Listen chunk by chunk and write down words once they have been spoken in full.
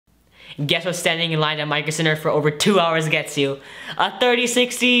Guess what's standing in line at Micro Center for over 2 hours gets you? A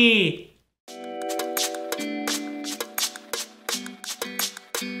 3060!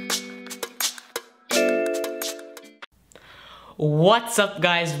 What's up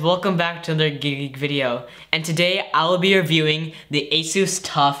guys, welcome back to another GigaGeek video. And today I will be reviewing the ASUS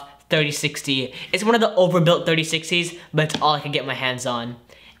TUF 3060. It's one of the overbuilt 3060s, but it's all I can get my hands on.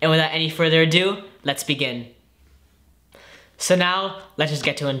 And without any further ado, let's begin. So now, let's just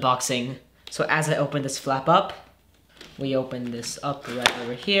get to unboxing. So as I open this flap up, we open this up right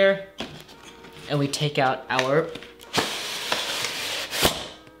over here, and we take out our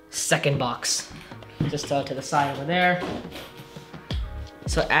second box. Just to the side over there.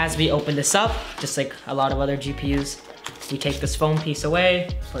 So as we open this up, just like a lot of other GPUs, we take this foam piece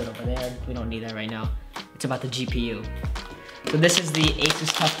away, put it over there. We don't need that right now. It's about the GPU. So this is the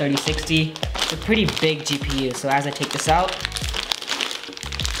ASUS TUF 3060. It's a pretty big GPU. So as I take this out,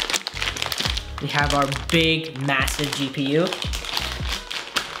 we have our big, massive GPU.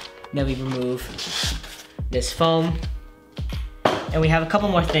 Then we remove this foam. And we have a couple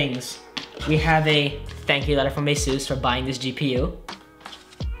more things. We have a thank you letter from ASUS for buying this GPU.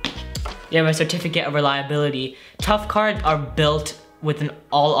 We have a certificate of reliability. TUF cards are built with an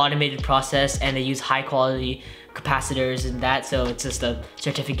all automated process and they use high quality capacitors and that, so it's just a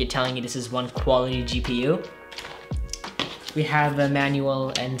certificate telling you this is one quality GPU. We have a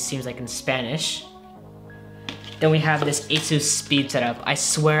manual and seems like in Spanish. Then we have this ASUS speed setup. I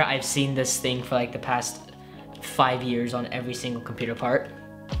swear I've seen this thing for like the past 5 years on every single computer part.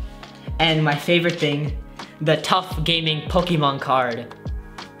 And my favorite thing, the TUF Gaming Pokemon card.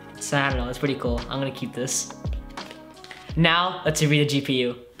 So I don't know, it's pretty cool. I'm gonna keep this. Now, let's review the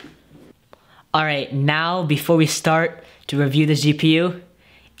GPU. Alright, now before we start to review this GPU,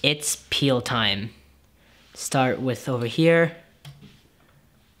 it's peel time. Start with over here.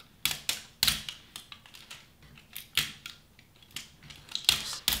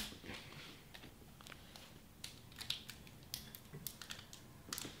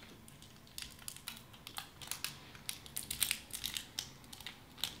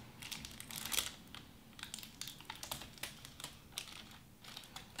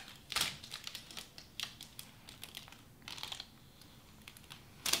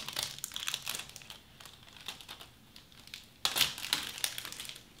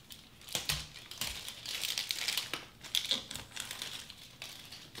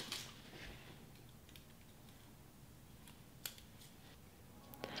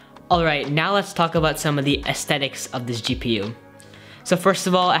 Alright, now let's talk about some of the aesthetics of this GPU. So first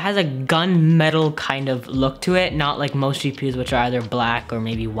of all, it has a gunmetal kind of look to it, not like most GPUs which are either black or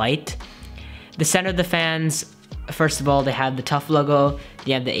maybe white. The center of the fans, first of all, they have the TUF logo,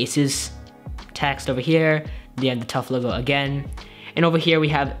 they have the ASUS text over here, they have the TUF logo again. And over here we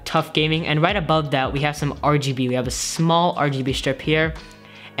have TUF Gaming, and right above that we have some RGB. We have a small RGB strip here,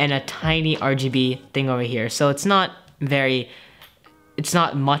 and a tiny RGB thing over here. So it's not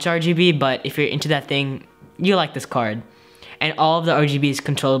much RGB, but if you're into that thing, you like this card. And all of the RGB is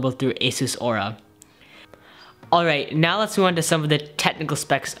controllable through ASUS Aura. Alright, now let's move on to some of the technical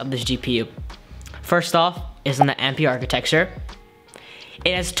specs of this GPU. First off is on the Ampere architecture.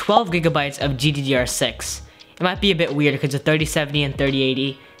 It has 12 gigabytes of GDDR6. It might be a bit weird because the 3070 and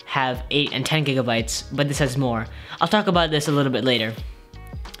 3080 have 8 and 10 gigabytes, but this has more. I'll talk about this a little bit later.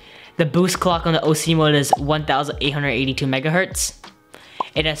 The boost clock on the OC mode is 1882 megahertz.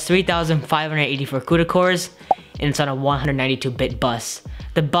 It has 3584 CUDA cores, and it's on a 192-bit bus.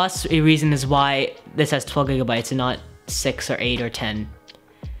 The bus reason is why this has 12 gigabytes and not 6 or 8 or 10.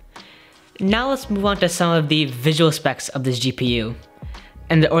 Now let's move on to some of the visual specs of this GPU,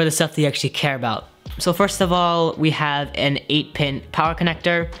 or the stuff that you actually care about. So first of all, we have an 8-pin power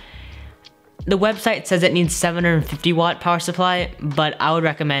connector. The website says it needs 750 watt power supply, but I would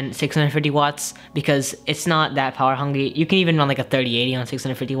recommend 650 watts because it's not that power hungry. You can even run like a 3080 on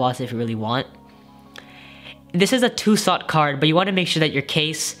 650 watts if you really want. This is a 2-slot card, but you want to make sure that your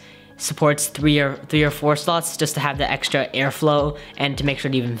case supports 3 or 4 slots just to have the extra airflow and to make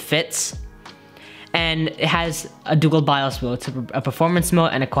sure it even fits. And it has a dual BIOS mode, so a performance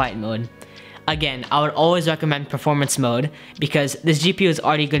mode and a quiet mode. Again, I would always recommend performance mode because this GPU is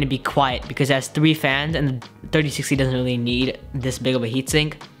already going to be quiet because it has 3 fans and the 3060 doesn't really need this big of a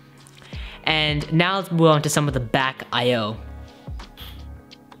heatsink. And now let's move on to some of the back I/O.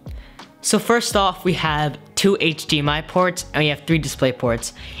 So first off, we have 2 HDMI ports and we have 3 display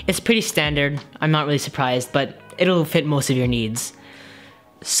ports. It's pretty standard, I'm not really surprised, but it'll fit most of your needs.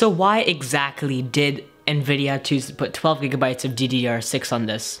 So why exactly did NVIDIA choose to put 12 gigabytes of GDDR6 on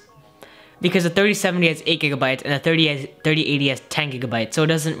this? because the 3070 has 8 gigabytes and the 3080 has 10 gigabytes, so it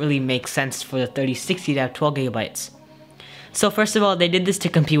doesn't really make sense for the 3060 to have 12 gigabytes. So first of all, they did this to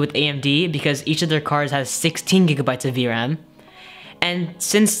compete with AMD because each of their cards has 16 gigabytes of VRAM. And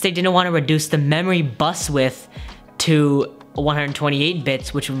since they didn't want to reduce the memory bus width to 128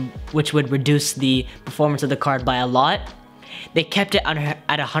 bits, which would reduce the performance of the card by a lot, they kept it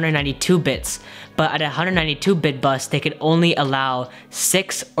at 192 bits. But at a 192 bit bus, they could only allow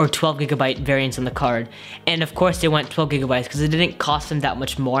 6 or 12 gigabyte variants on the card. And of course they went 12 gigabytes because it didn't cost them that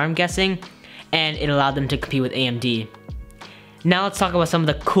much more, I'm guessing, and it allowed them to compete with AMD. Now let's talk about some of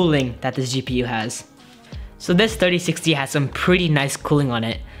the cooling that this GPU has. So this 3060 has some pretty nice cooling on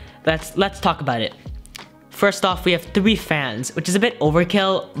it. Let's talk about it. First off, we have 3 fans, which is a bit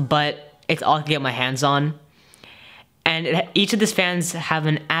overkill, but it's all I can get my hands on. And each of these fans have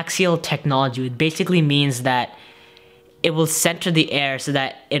an axial technology, which basically means that it will center the air so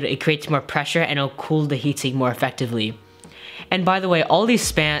that it creates more pressure and it'll cool the heatsink more effectively. And by the way, all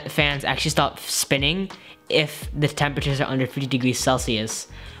these fans actually stop spinning if the temperatures are under 50 degrees Celsius,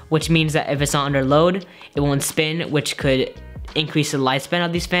 which means that if it's not under load, it won't spin, which could increase the lifespan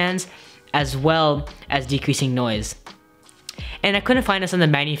of these fans, as well as decreasing noise. And I couldn't find this on the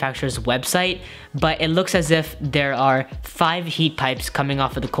manufacturer's website, but it looks as if there are 5 heat pipes coming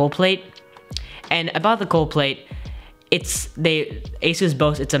off of the cold plate. And about the cold plate, ASUS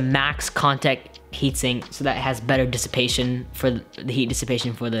boasts it's a max contact heatsink, so that it has better dissipation for the heat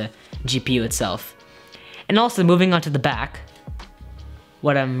dissipation for the GPU itself. And also moving on to the back,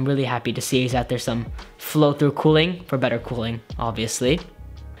 what I'm really happy to see is that there's some flow-through cooling for better cooling, obviously.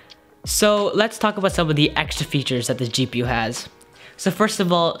 So let's talk about some of the extra features that this GPU has. So first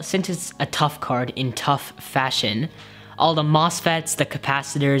of all, since it's a TUF card in TUF fashion, all the MOSFETs, the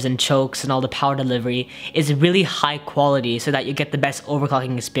capacitors and chokes and all the power delivery is really high quality so that you get the best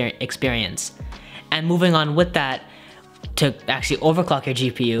overclocking experience. And moving on with that, to actually overclock your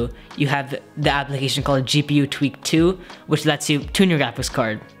GPU, you have the application called GPU Tweak 2, which lets you tune your graphics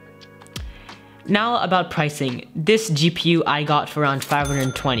card. Now about pricing, this GPU I got for around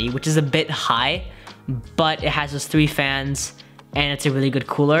 $520, which is a bit high, but it has those 3 fans and it's a really good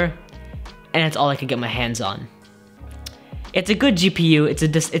cooler, and it's all I could get my hands on. It's a good GPU,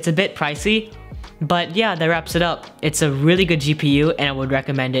 it's a bit pricey, but yeah, that wraps it up. It's a really good GPU and I would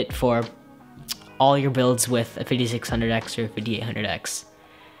recommend it for all your builds with a 5600X or 5800X.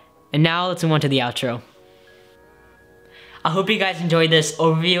 And now let's move on to the outro. I hope you guys enjoyed this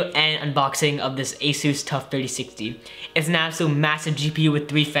overview and unboxing of this ASUS TUF 3060. It's an absolute massive GPU with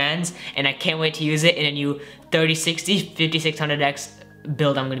 3 fans, and I can't wait to use it in a new 3060 5600X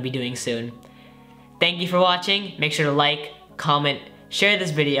build I'm going to be doing soon. Thank you for watching. Make sure to like, comment, share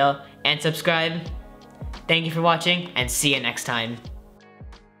this video, and subscribe. Thank you for watching, and see you next time.